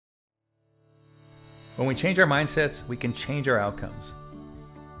When we change our mindsets, we can change our outcomes.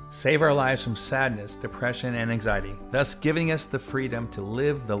 Save our lives from sadness, depression, and anxiety, thus giving us the freedom to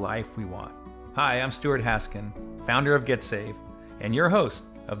live the life we want. Hi, I'm Stuart Haskin, founder of getsafe, and your host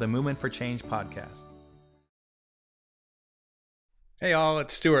of the Movement for Change podcast. Hey all,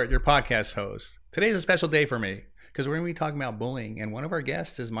 it's Stuart, your podcast host. Today's a special day for me because we're going to be talking about bullying, and one of our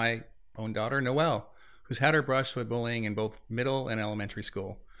guests is my own daughter, Noelle, who's had her brush with bullying in both middle and elementary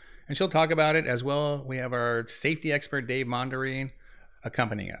school. And she'll talk about it as well. We have our safety expert, Dave Monderine,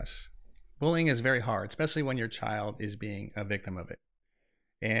 accompanying us. Bullying is very hard, especially when your child is being a victim of it.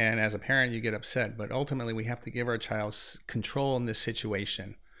 And as a parent, you get upset, but ultimately we have to give our child control in this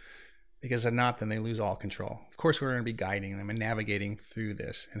situation, because if not, then they lose all control. Of course, we're going to be guiding them and navigating through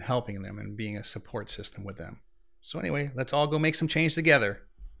this and helping them and being a support system with them. So anyway, let's all go make some change together.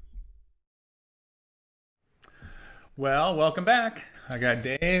 Well, welcome back. I got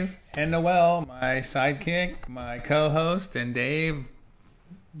Dave and Noelle, my sidekick, my co-host, and Dave,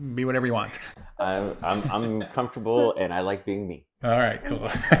 be whatever you want. I'm comfortable and I like being me. All right, cool.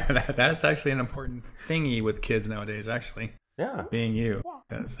 That's actually an important thingy with kids nowadays, actually. Yeah. Being you.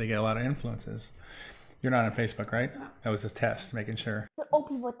 Because they get a lot of influences. You're not on Facebook, right? That was a test, making sure. The old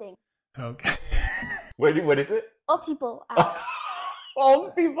people thing. Okay. What is it? Old people.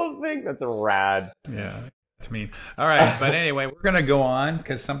 Old people think that's a rad. Yeah, it's mean. All right, but anyway, we're going to go on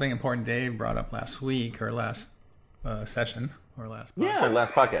because something important Dave brought up last week or last session or last podcast. Yeah,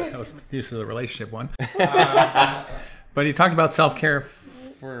 last podcast. That was used to the relationship one. But he talked about self-care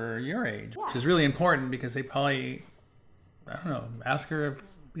for your age, which is really important because they probably, I don't know, ask her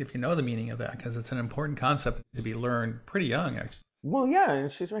if you know the meaning of that, because it's an important concept to be learned pretty young, actually. Well, yeah,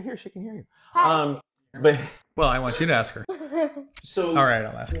 and she's right here. She can hear you. Hi. But Well, I want you to ask her. so All right,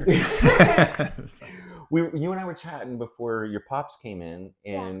 I'll ask her. you and I were chatting before your pops came in,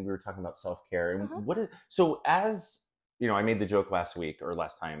 and we were talking about self-care. And as you know, I made the joke last week or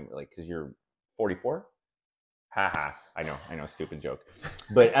last time, like, because you're 44. Haha, I know, stupid joke.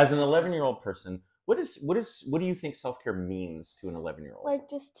 But as an 11-year-old person, what do you think self-care means to an 11-year-old? Like,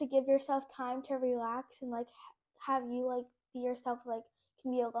 just to give yourself time to relax and like have you like be yourself. Like, you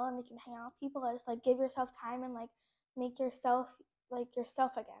can be alone, you can hang out with people. Just like give yourself time and like make yourself like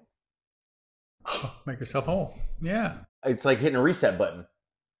yourself again. Make yourself whole. Yeah. It's like hitting a reset button.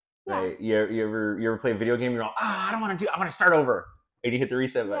 Yeah. Right? You ever play a video game? You're all, I want to start over. And you hit the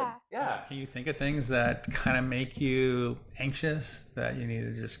reset button. Yeah. Can you think of things that kind of make you anxious, that you need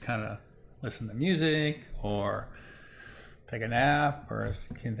to just kind of listen to music or take a nap, or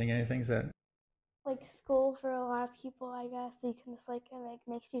can you think of any things that... Like school for a lot of people, I guess. You can just like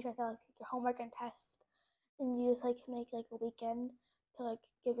make teachers like your homework and tests, and you just like make like a weekend to like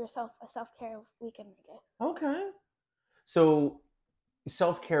give yourself a self-care weekend, I guess. Okay. So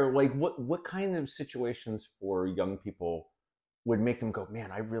self-care, like what kind of situations for young people would make them go,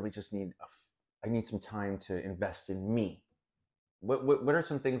 man, I really just need I need some time to invest in me? What are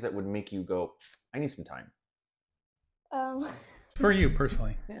some things that would make you go, I need some time? For you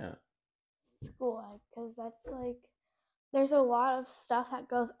personally. Yeah. School, because that's like there's a lot of stuff that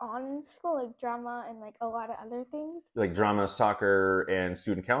goes on in school, like drama and like a lot of other things. Like drama, soccer, and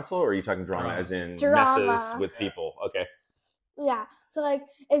student council, or are you talking drama as in Drama. messes with people? Okay. Yeah. So like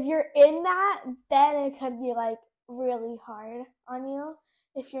if you're in that, then it could be like really hard on you.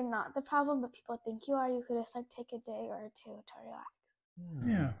 If you're not the problem, but people think you are, you could just like take a day or two to relax.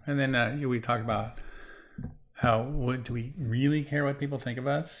 Yeah. And then we talk about how do we really care what people think of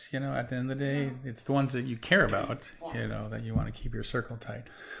us? You know, at the end of the day, it's the ones that you care about, you know, that you want to keep your circle tight.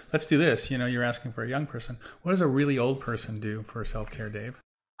 Let's do this. You know, you're asking for a young person. What does a really old person do for self-care, Dave?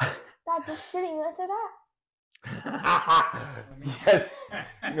 Dad, just shouldn't you answer that? Yes.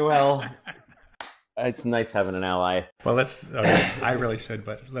 Well, it's nice having an ally. Well, I really should,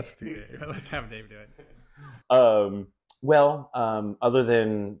 but let's do Dave. Let's have Dave do it. Other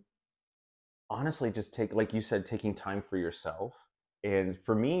than honestly just like you said, taking time for yourself. And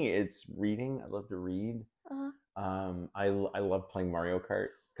for me, it's reading. I love to read. I love playing Mario Kart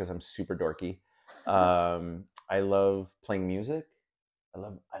because I'm super dorky. I love playing music. I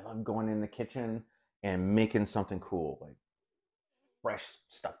love going in the kitchen and making something cool, like fresh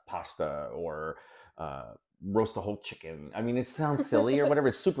stuffed pasta or roast a whole chicken. I mean, it sounds silly or whatever.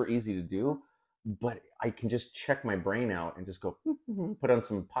 It's super easy to do, but I can just check my brain out and just go put on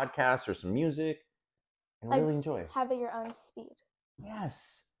some podcasts or some music and like really enjoy. Have it your own speed.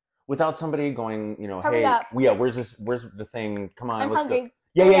 Yes. Without somebody going, you know, Hurry hey, up. yeah, where's the thing? Come on, I'm let's hungry.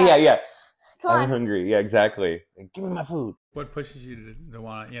 go. Yeah. Come I'm on. hungry. Yeah, exactly. Give me my food. What pushes you to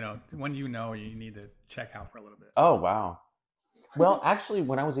want, you know, when you need to check out for a little bit? Oh, wow. Well, actually,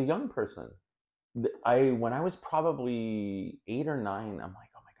 when I was a young person, When I was probably 8 or 9, I'm like,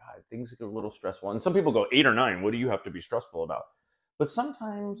 oh my God, things get a little stressful. And some people go, 8 or 9, what do you have to be stressful about? But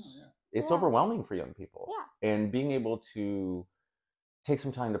sometimes it's overwhelming for young people. Yeah. And being able to take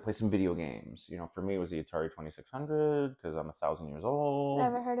some time to play some video games. For me, it was the Atari 2600 because I'm 1,000 years old.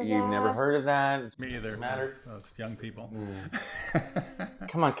 Never heard of You've that. never heard of that? Me either. Matter. Those young people.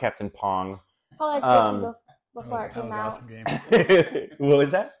 Come on, Captain Pong. Probably like 50 before it That came was an out. awesome game. What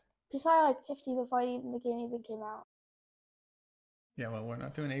was that? He's probably like 50 before the game even came out. Yeah, well, we're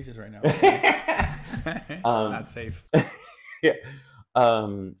not doing ages right now. It's not safe. Yeah.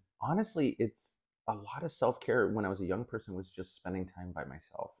 Honestly, it's a lot of self-care when I was a young person was just spending time by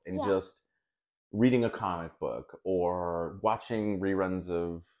myself and just reading a comic book or watching reruns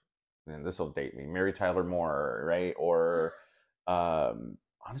of, and this will date me, Mary Tyler Moore, right? Or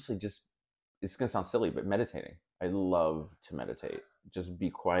honestly, just, it's going to sound silly, but meditating. I love to meditate. Just be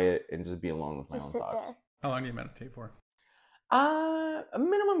quiet and just be alone with my own thoughts. There. How long do you meditate for? A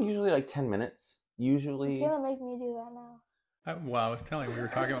minimum, usually like 10 minutes. Usually. It's going to make me do that now. Well, I was telling you, we were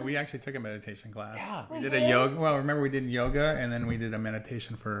talking about, we actually took a meditation class. Yeah. We did a yoga. Well, remember we did yoga and then we did a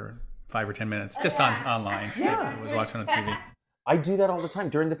meditation for 5 or 10 minutes, just online. Yeah. I was watching on TV. I do that all the time.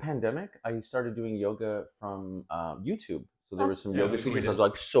 During the pandemic, I started doing yoga from YouTube. So there was some yoga teachers. I was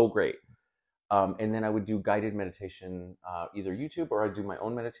like, so great. And then I would do guided meditation, either YouTube or I'd do my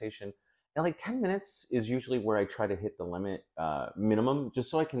own meditation. And like 10 minutes is usually where I try to hit the limit minimum, just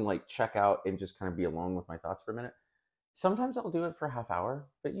so I can like check out and just kind of be alone with my thoughts for a minute. Sometimes I'll do it for a half hour,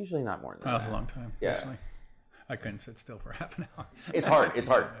 but usually not more than that. That's a long time. Yeah. Actually. I couldn't sit still for half an hour. It's hard. It's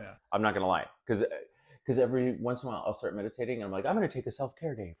hard. Yeah. I'm not going to lie. Because every once in a while I'll start meditating and I'm like, I'm going to take a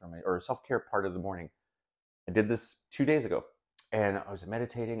self-care day from it, or a self-care part of the morning. I did this 2 days ago and I was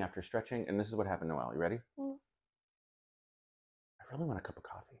meditating after stretching. And this is what happened, Noelle. You ready? I really want a cup of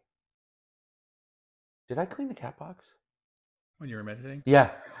coffee. Did I clean the cat box? When you were meditating?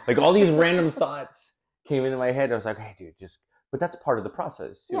 Yeah. Like all these random thoughts came into my head. I was like, hey, dude, but that's part of the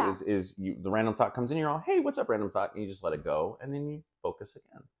process too. Yeah. Is the random thought comes in, you're all, hey, what's up, random thought? And you just let it go and then you focus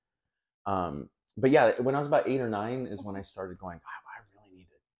again. But yeah, when I was about 8 or 9 is when I started going, wow,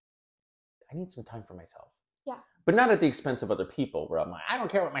 I need some time for myself. Yeah. But not at the expense of other people where I'm like, I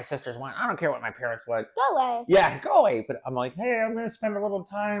don't care what my sisters want. I don't care what my parents want. Go away. Yeah, go away. But I'm like, hey, I'm going to spend a little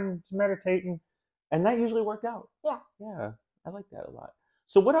time meditating. And that usually worked out. Yeah. Yeah, I like that a lot.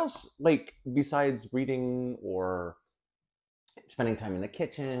 So what else, like, besides reading or spending time in the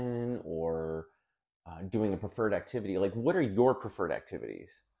kitchen or doing a preferred activity, like, what are your preferred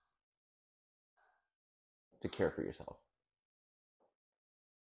activities to care for yourself?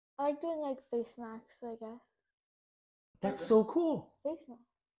 I like doing, like, face masks, I guess. That's so cool. Face masks.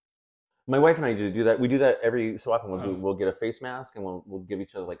 My wife and I do that. We do that every so often. We'll get a face mask and we'll give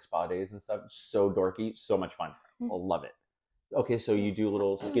each other like spa days and stuff. So dorky, so much fun. I'll love it. Okay, so you do a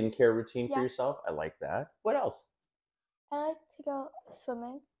little skincare routine for yourself. I like that. What else? I like to go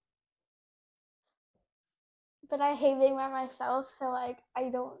swimming, but I hate being by myself. So like I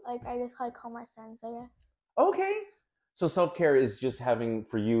just like call my friends, I guess. Okay. So self-care is just having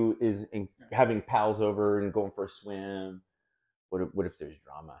pals over and going for a swim. What if there's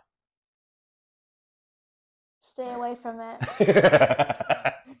drama? Stay away from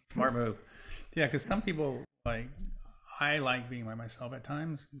it. Smart move. Yeah, because some people, like, I like being by myself at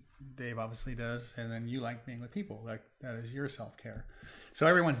times. Dave obviously does. And then you like being with people. Like, that is your self-care. So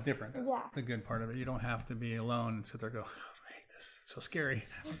everyone's different. That's the good part of it. You don't have to be alone and sit there and go, I hate this. It's so scary.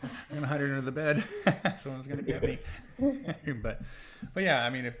 I'm going to hide under the bed. Someone's going to get me. But yeah,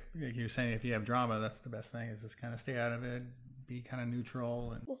 I mean, if like you were saying, if you have drama, that's the best thing is just kind of stay out of it. Be kind of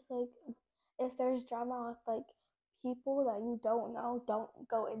neutral. And just like, if there's drama with like people that you don't know, don't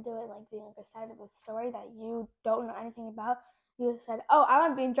go into it like being like a side of the story that you don't know anything about. You said, "Oh, I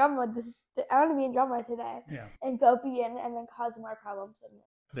want to be in drama with this. I want to be in drama today," and go be in, and then cause more problems.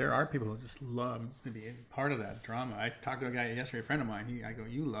 There are people who just love to be part of that drama. I talked to a guy yesterday, a friend of mine. I go,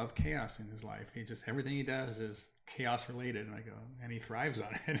 you love chaos in his life. Everything he does is chaos related. And I go, and he thrives on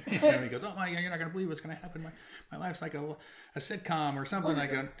it. He goes, oh my God, you're not going to believe what's going to happen. My life's like a sitcom or something. I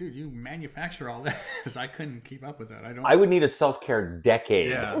go, dude, you manufacture all this. I couldn't keep up with that. I would need a self-care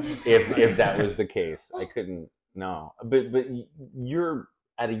decade if that was the case. I couldn't, no. But you're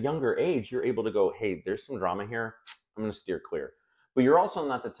at a younger age, you're able to go, hey, there's some drama here. I'm going to steer clear. But you're also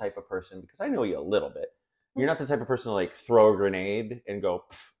not the type of person, because I know you a little bit, you're not the type of person to like throw a grenade and go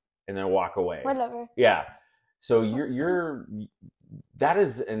and then walk away. Whatever. Yeah. So that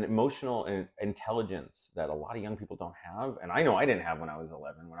is an emotional intelligence that a lot of young people don't have. And I know I didn't have when I was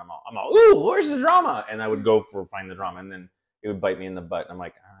 11, when I'm all, ooh, where's the drama? And I would go find the drama. And then it would bite me in the butt. And I'm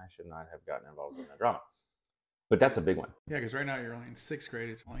like, I should not have gotten involved in that drama. But that's a big one. Yeah, because right now you're only in 6th grade.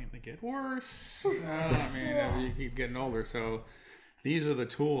 It's only going to get worse. I mean, you keep getting older. So these are the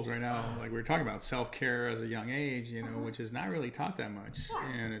tools right now. Like we were talking about self-care as a young age, which is not really taught that much.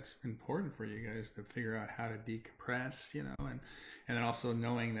 And it's important for you guys to figure out how to decompress, and then also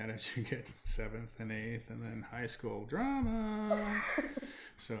knowing that as you get 7th and 8th and then high school drama.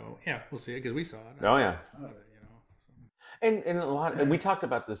 So, yeah, we'll see it because we saw it. Oh, yeah. And a lot, and we talked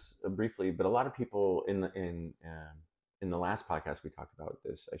about this briefly, but a lot of people in the last podcast we talked about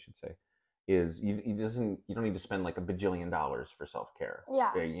this, I should say, is you don't need to spend like $1 bajillion for self-care.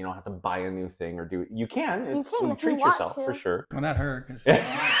 Yeah. You don't have to buy a new thing or do it. You can treat you yourself to. for sure. Well, not her,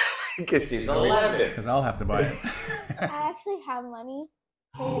 Because she's 11. Because I'll have to buy it. I actually have money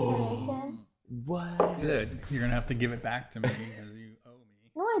for your donation. What? Good. You're gonna have to give it back to me because you owe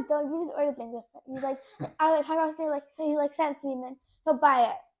me. No, I don't. You just order things. You I talk about something say he sends to me, and then he'll buy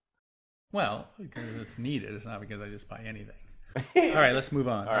it. Well, because it's needed. It's not because I just buy anything. All right, let's move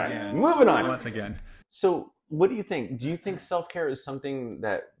on. All right, again. moving on. Once again. So, what do you think? Do you think self-care is something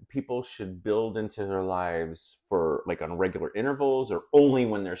that people should build into their lives for like on regular intervals, or only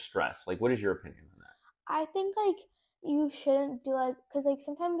when they're stressed? Like, what is your opinion on that? I think you shouldn't do because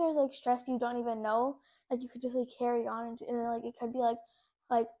sometimes there's stress you don't even know. You could just carry on, and then it could be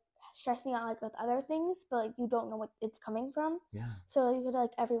like stressing out with other things, but you don't know what it's coming from. Yeah. So you could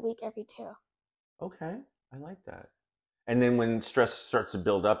every week, every 2. Okay, I like that. And then when stress starts to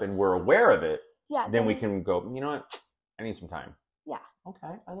build up and we're aware of it, then we can go, you know what? I need some time. Yeah.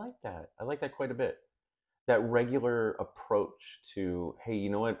 Okay, I like that. I like that quite a bit. That regular approach to, hey,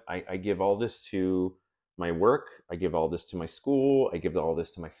 you know what? I give all this to my work. I give all this to my school. I give all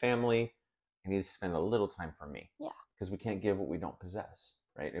this to my family. I need to spend a little time for me. Yeah. Because we can't give what we don't possess,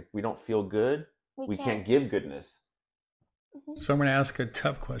 right? If we don't feel good, we can't give goodness. Mm-hmm. So I'm going to ask a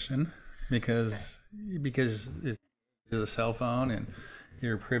tough question because it's a cell phone and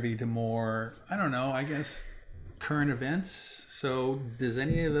you're privy to more, I don't know, I guess, current events. So does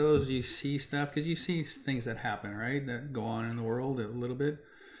any of those, you see stuff? Because you see things that happen, right? That go on in the world a little bit.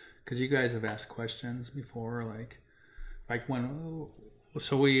 Because you guys have asked questions before, like when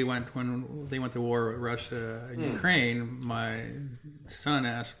they went to war with Russia and Ukraine, my son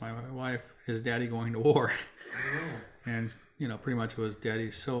asked my wife, "Is Daddy going to war?" And pretty much it was,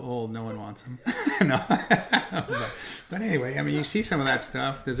 "Daddy's so old, no one wants him." No, but anyway, I mean, you see some of that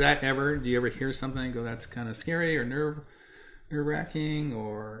stuff. Do you ever hear something and go, "That's kind of scary" or nerve-wracking?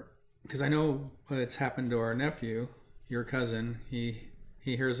 Or because I know it's happened to our nephew, your cousin. He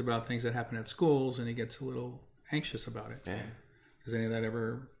hears about things that happen at schools and he gets a little anxious about it. Yeah. Does any of that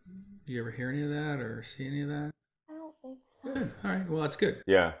do you ever hear any of that or see any of that? I don't think so. Good. All right. Well, that's good.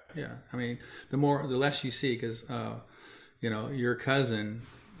 Yeah. Yeah. I mean, the less you see, because, your cousin,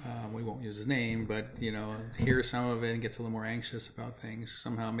 we won't use his name, but, hears some of it and gets a little more anxious about things.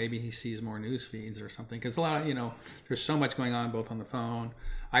 Somehow maybe he sees more news feeds or something. Because a lot of, there's so much going on both on the phone.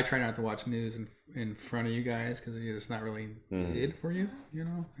 I try not to watch news in front of you guys because it's not really needed for you,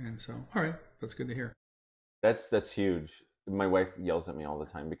 And so, all right. That's good to hear. That's huge. My wife yells at me all the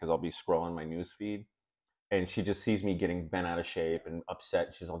time because I'll be scrolling my news feed and she just sees me getting bent out of shape and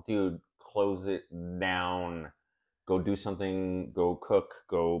upset. She's like, "Dude, close it down. Go do something. Go cook.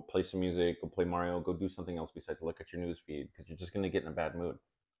 Go play some music. Go play Mario. Go do something else besides look at your news feed because you're just going to get in a bad mood."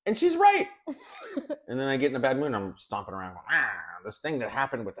 And she's right. And then I get in a bad mood and I'm stomping around going, this thing that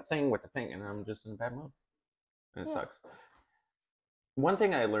happened with the thing. And I'm just in a bad mood. And it sucks. One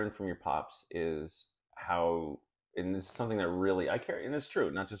thing I learned from your pops is how, and this is something that really I carry, and it's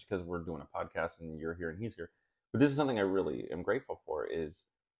true, not just because we're doing a podcast and you're here and he's here, but this is something I really am grateful for, is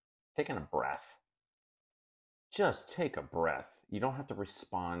taking a breath. Just take a breath. You don't have to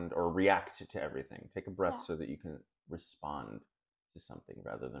respond or react to everything. Take a breath so that you can respond to something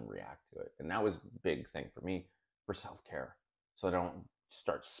rather than react to it. And that was a big thing for me for self-care, so I don't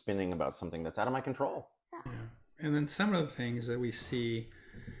start spinning about something that's out of my control. Yeah. And then some of the things that we see,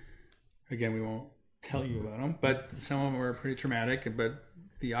 again, we won't tell you about them, but some of them are pretty traumatic. But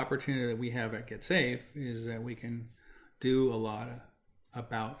the opportunity that we have at getsafe is that we can do a lot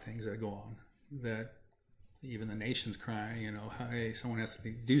about things that go on, that even the nation's crying, hey, someone has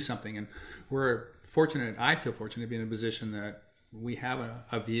to do something. And we're fortunate, I feel fortunate to be in a position that we have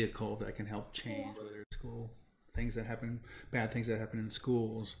a vehicle that can help change, whether it's school, things that happen, bad things that happen in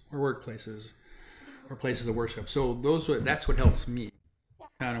schools or workplaces or places of worship. So that's what helps me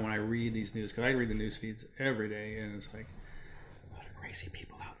kind of when I read these news, because I read the news feeds every day and it's like a lot of crazy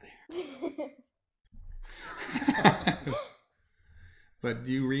people out there. But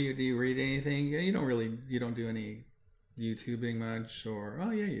do you read anything? You don't do any YouTubing much, or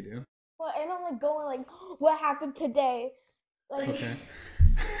oh yeah, you do. Well, I don't like going like, what happened today? Like, Okay.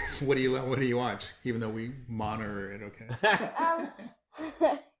 What do you watch? Even though we monitor it, okay.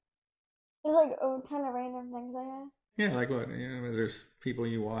 there's like kind of random things I guess. Yeah, like what? You know, there's people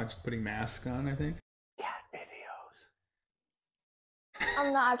you watch putting masks on, I think. Cat videos.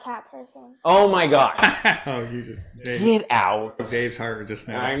 I'm not a cat person. Oh my god. Oh, you just Get out. Dave's heart just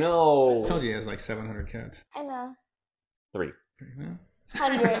now. I know. I told you he has like 700 cats. I know. 3.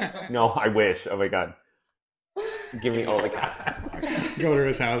 100. No, I wish. Oh my god. Give me all the cats. Go to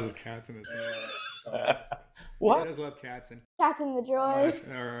his house with cats in his house. What? He does love cats, and Cats in the drawers.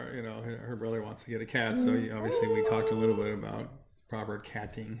 or you know, her brother wants to get a cat, so obviously we talked a little bit about proper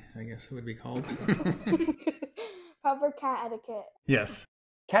catting, I guess it would be called. Proper cat etiquette. Yes.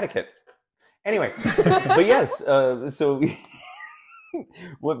 Catechit. Anyway, but yes. So,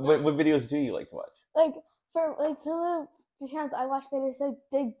 what videos do you like to watch? Like for like some of the channels I watch,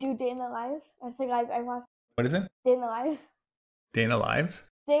 they do day in the lives. I think I watch What is it? day in the lives. Dana Lives?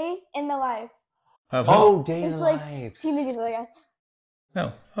 Day in the life. Of who? Oh, Day in It's the like Lives. teenagers, I guess.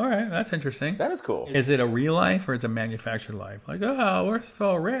 Oh, all right. That's interesting. That is cool. Is it a real life or it's a manufactured life? Like, oh, we're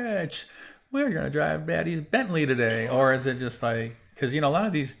so rich. We're going to drive Daddy's Bentley today. Or is it just like, because, you know, a lot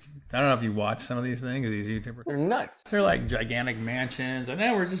of these, I don't know if you watch some of these things, these YouTubers. They're nuts. They're like gigantic mansions. And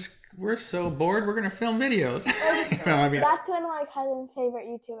then we're so bored, we're going to film videos. You know, I mean, That's one of my cousin's favorite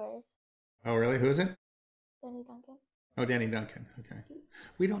YouTubers. oh, really? Who is it? Danny Duncan. Oh, Danny Duncan. Okay.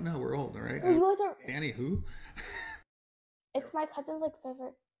 We don't know. We're old, all right? You guys are, Danny who? it's my cousin's like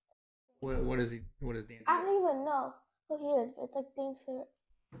favorite. What is he? What is Danny? I don't even know who he is, but it's like Dane's favorite.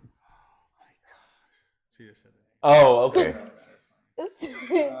 She just said that. Oh, okay. Oops.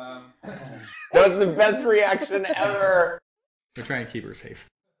 That was the best reaction ever. We're trying to keep her safe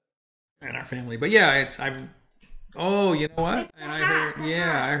and our family. But yeah, oh, you know what? And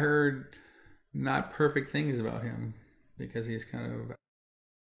I heard not perfect things about him because he's kind of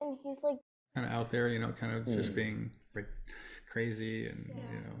And he's like, out there, you know, kind of just being like crazy and,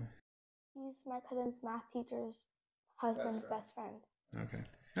 you know. he's my cousin's math teacher's husband's best friend. Okay.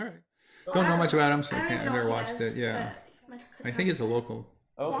 All right. Don't know much about him, so I've never watched it. Yeah. I think it's a local.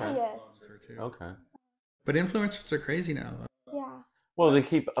 Yeah, he Okay. is. Okay. But influencers are crazy now. Yeah. Well, they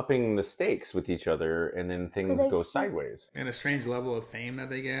keep upping the stakes with each other, and then things go sideways. And a strange level of fame that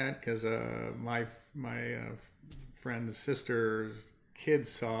they get, because my friend's sister's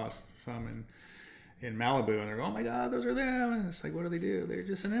kids saw some in Malibu, and they're going, "Oh my God, those are them!" And it's like, what do they do? They're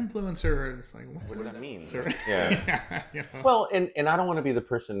just an influencer. And it's like, what What does that mean? Sort Yeah. You know? Well, and I don't want to be the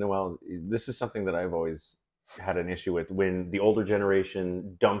person, Noelle. This is something that I've always had an issue with when the older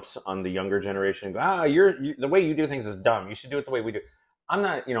generation dumps on the younger generation. Go, the way you do things is dumb. You should do it the way we do. I'm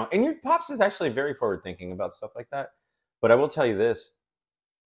not, you know. And your pops is actually very forward thinking about stuff like that. But I will tell you this: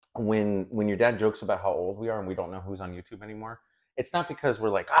 when your dad jokes about how old we are and we don't know who's on YouTube anymore, it's not because we're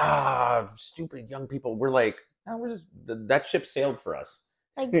like, stupid young people. We're like, no, we're just that ship sailed for us.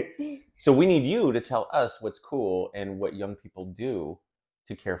 Like, So we need you to tell us what's cool and what young people do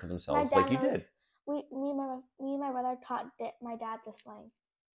to care for themselves, my dad like you knows, did. me and my brother taught my dad the slang.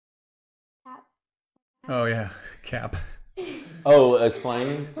 Cap. Oh yeah, cap Oh,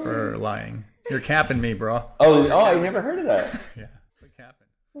 slang? for lying. You're capping me, bro. Oh, I never heard of that. Yeah, we're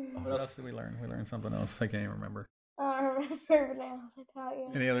capping. What else did we learn? We learned something else. I can't even remember. I don't remember what else I taught you.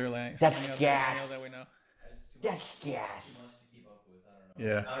 Any other language? That's Any other gas. language that we know? That's gas.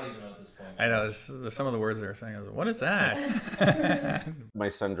 Yeah. I don't even know at this point. I know. Some of the words they're saying. I was like, what is that? My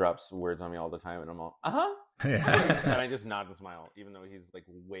son drops words on me all the time, and I'm all, uh-huh. Yeah. And I just nod and smile, even though he's like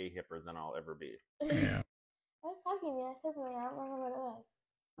way hipper than I'll ever be. Yeah. I was talking to you. I said something. I don't remember what it was.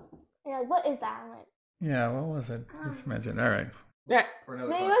 And you're like, what is that? I'm like, Yeah. What was it? Just mentioned. All right. Yeah. maybe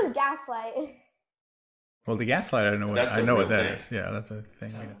it was gaslight. Well, the gaslight. I know what That's a I know what real that thing. is. Yeah, that's a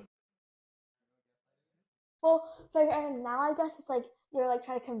thing. We know. Well, like, and now I guess it's like you're like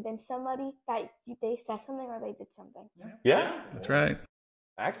trying to convince somebody that they said something or they did something. Yeah. That's right.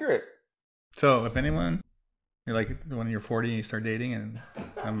 Accurate. So, if anyone, you're like when you're 40 and you start dating, and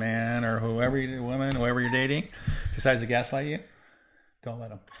a man or whoever you're dating, decides to gaslight you, don't let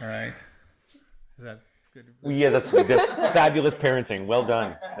them. All right. Is that good? Yeah, that's fabulous parenting. Well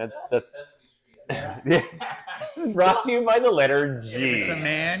done. That's yeah. Brought to you by the letter G. If it's a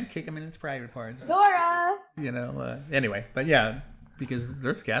man, kick him in his private parts. Dora! You know. Anyway, but yeah, because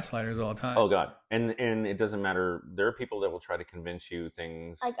there's gaslighters all the time. Oh God, and it doesn't matter. There are people that will try to convince you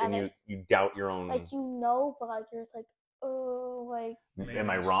things, Like, and you doubt your own. Like, you know, but like, you're just like, oh, like, Am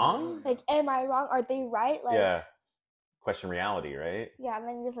I wrong? like, am I wrong? Are they right? Like, Yeah. Question reality, right? yeah, and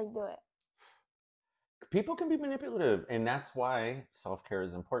then you just like do it. People can be manipulative, and that's why self-care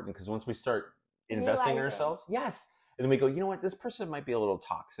is important, because once we start investing in ourselves, yes, and then we go, you know what, this person might be a little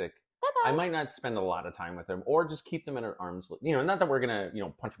toxic. Bye-bye. I might not spend a lot of time with them, or just keep them at arm's, not that we're gonna,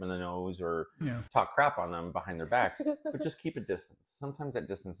 punch them in the nose or talk crap on them behind their backs, but just keep a distance. Sometimes that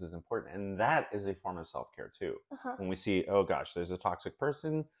distance is important, and that is a form of self-care too. When we see, oh gosh, there's a toxic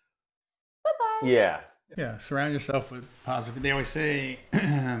person, bye-bye. Yeah, surround yourself with positive. They always say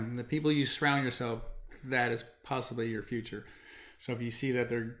the people you surround yourself, that is possibly your future. So if you see that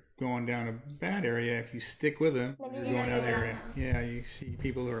they're going down a bad area, if you stick with them, you're going down the area. Yeah, you see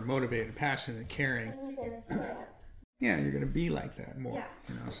people who are motivated, passionate, caring. Yeah, you're going to be like that more.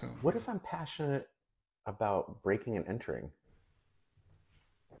 Yeah. So what if I'm passionate about breaking and entering?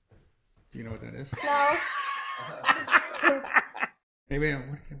 Do you know what that is? No. Maybe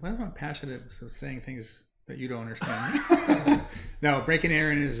I'm passionate of saying things that you don't understand. No, breaking and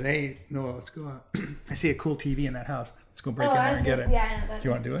entering is, hey, Noelle, let's go out. I see a cool TV in that house. Let's go break in there and get it. Yeah, I know that. Do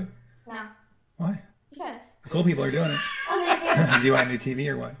you want to do it? No. Why? Because. The cool people are doing it. Oh, thank you. Do you want a new TV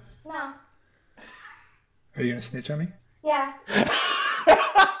or what? No. Are you going to snitch on me? Yeah.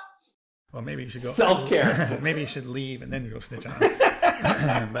 Well, maybe you should go. Self-care. Maybe you should leave and then you go snitch on me.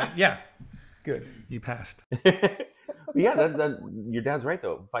 But yeah, good. You passed. Yeah, that your dad's right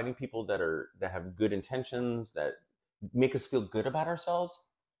though. Finding people that have good intentions, that make us feel good about ourselves,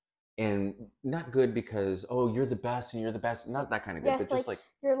 and not good because you're the best and you're the best. Not that kind of good, but just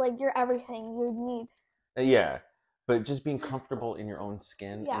you're everything you need. Yeah, but just being comfortable in your own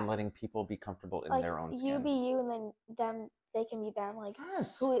skin and letting people be comfortable in their own skin. You be you, and then them, they can be them. Like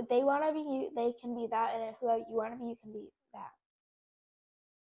yes. Who they want to be, you, they can be that, and whoever you want to be, you can be that.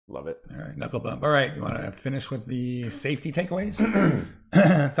 Love it. All right, knuckle bump. All right, you want to finish with the safety takeaways?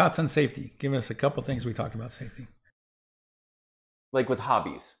 Thoughts on safety? Give us a couple things we talked about safety. Like with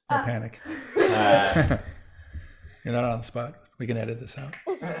hobbies. Don't panic. You're not on the spot. We can edit this out.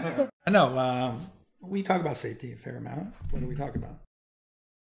 I know. We talk about safety a fair amount. What do we talk about?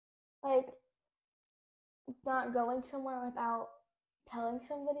 Like not going somewhere without telling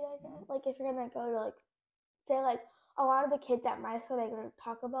somebody, I guess. Like if you're gonna go to say a lot of the kids at my school, they go to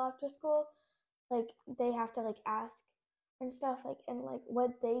Taco Bell after school, they have to ask and stuff, and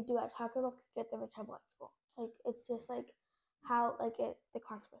what they do at Taco Bell could get them in trouble at school. It's just how the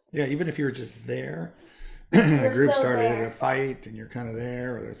consequences. Yeah, even if you're just there, a group started a fight and you're kind of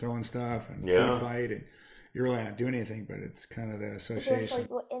there, or they're throwing stuff and food fight, and you're really not doing anything, but it's kind of the association.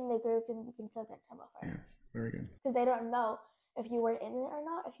 In the group, and you can still get in trouble for it. Yeah, very good. Because they don't know if you were in it or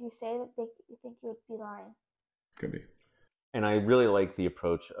not. If you say that, you think you would be lying. Could be. And I really like the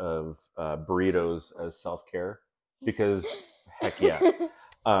approach of burritos as self-care, because heck yeah.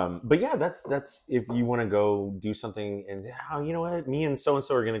 But yeah, that's if you want to go do something and you know what, me and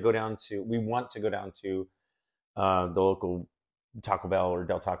so-and-so are going to we want to go down to the local Taco Bell or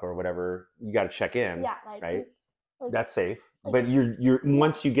Del Taco or whatever, you got to check in, right? That's safe. But you're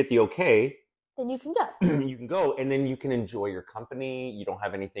once you get the okay, then you can go. You can go, and then you can enjoy your company. You don't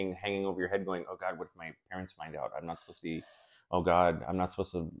have anything hanging over your head going, oh God, what if my parents find out? I'm not supposed to be, oh God, I'm not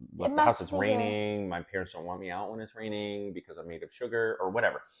supposed to leave the house. It's raining. My parents don't want me out when it's raining because I'm made of sugar or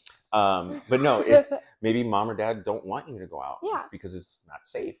whatever. But no, it's maybe mom or dad don't want you to go out because it's not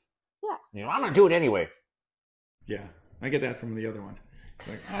safe. Yeah. I'm going to do it anyway. Yeah. I get that from the other one. It's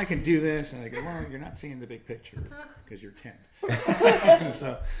like, I can do this. And I go, well, you're not seeing the big picture because you're 10.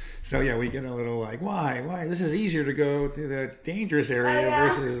 So yeah, we get a little why? This is easier to go through the dangerous area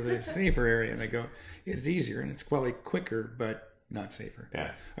versus the safer area. And I go, it's easier and it's probably quicker, but not safer.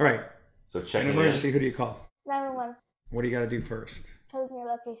 Yeah. All right. So check in emergency, who do you call? 911. What do you got to do first? Tell them your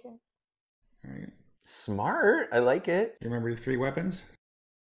location. All right. Smart. I like it. You remember your 3 weapons?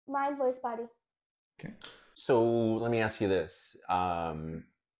 Mind, voice, body. Okay. So let me ask you this.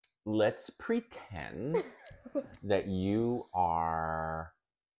 Let's pretend that you are...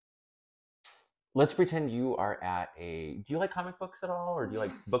 Let's pretend you are at a... Do you like comic books at all? Or do you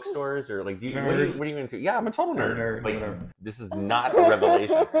like bookstores? Or what are you into? Yeah, I'm a total nerd. This is not a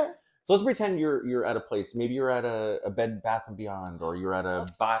revelation. So let's pretend you're at a place. Maybe you're at a Bed Bath & Beyond, or you're at a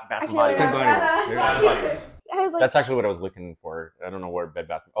Bath & Body Works. That's actually what I was looking for. I don't know where Bed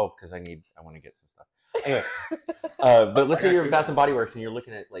Bath... Oh, because I want to get some stuff. Anyway, but let's say you're at Bath & Body Works and you're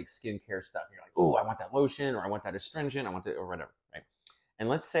looking at skincare stuff. And you're like, oh, I want that lotion, or I want that astringent, I want that, or whatever, right? And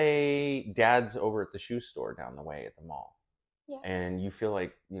let's say dad's over at the shoe store down the way at the mall. Yeah. And you feel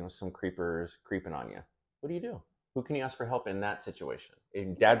like, some creepers creeping on you. What do you do? Who can you ask for help in that situation?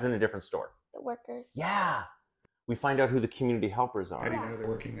 If dad's in a different store. The workers. Yeah. We find out who the community helpers are. How do you know they're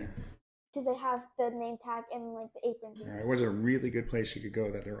working there? Because they have the name tag and the apron. All right. What's a really good place you could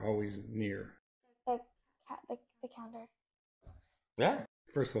go that they're always near? Like the counter. Yeah.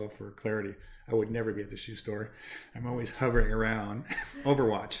 First of all, for clarity, I would never be at the shoe store. I'm always hovering around.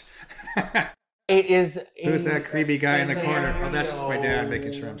 Overwatch. It is. Who's that creepy guy in the corner? Oh, that's just my dad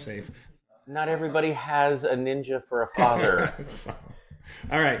making sure I'm safe. Not everybody has a ninja for a father. So,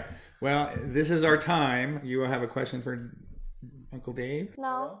 all right. Well, this is our time. You have a question for Uncle Dave?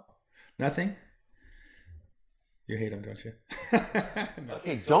 No. Nothing? You hate him, don't you? No.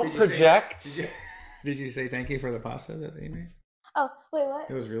 Okay, don't project. Did you say thank you for the pasta that they made? Oh, wait, what?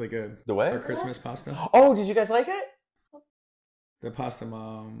 It was really good. The what? Our Christmas pasta. Oh, did you guys like it? The pasta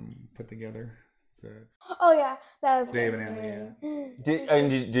Mom put together. Oh yeah, that was Dave good. and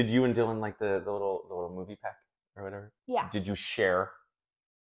Emily. Did you and Dylan like the little movie pack or whatever? Yeah. Did you share?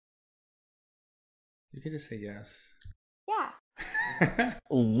 You could just say yes. Yeah.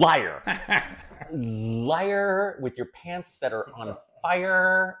 Liar. Liar with your pants that are on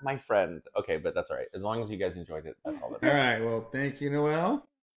fire, my friend. Okay, but that's all right. As long as you guys enjoyed it, that's all that All matters. right. Well, thank you, Noelle.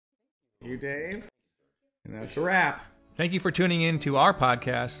 You, Dave. And that's a wrap. Thank you for tuning in to our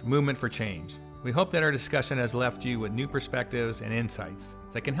podcast, Movement for Change. We hope that our discussion has left you with new perspectives and insights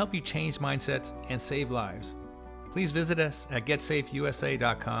that can help you change mindsets and save lives. Please visit us at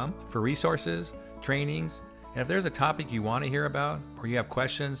getsafeusa.com for resources, trainings, and if there's a topic you want to hear about or you have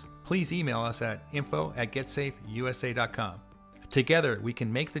questions, please email us at info@getsafeusa.com. Together, we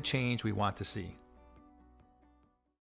can make the change we want to see.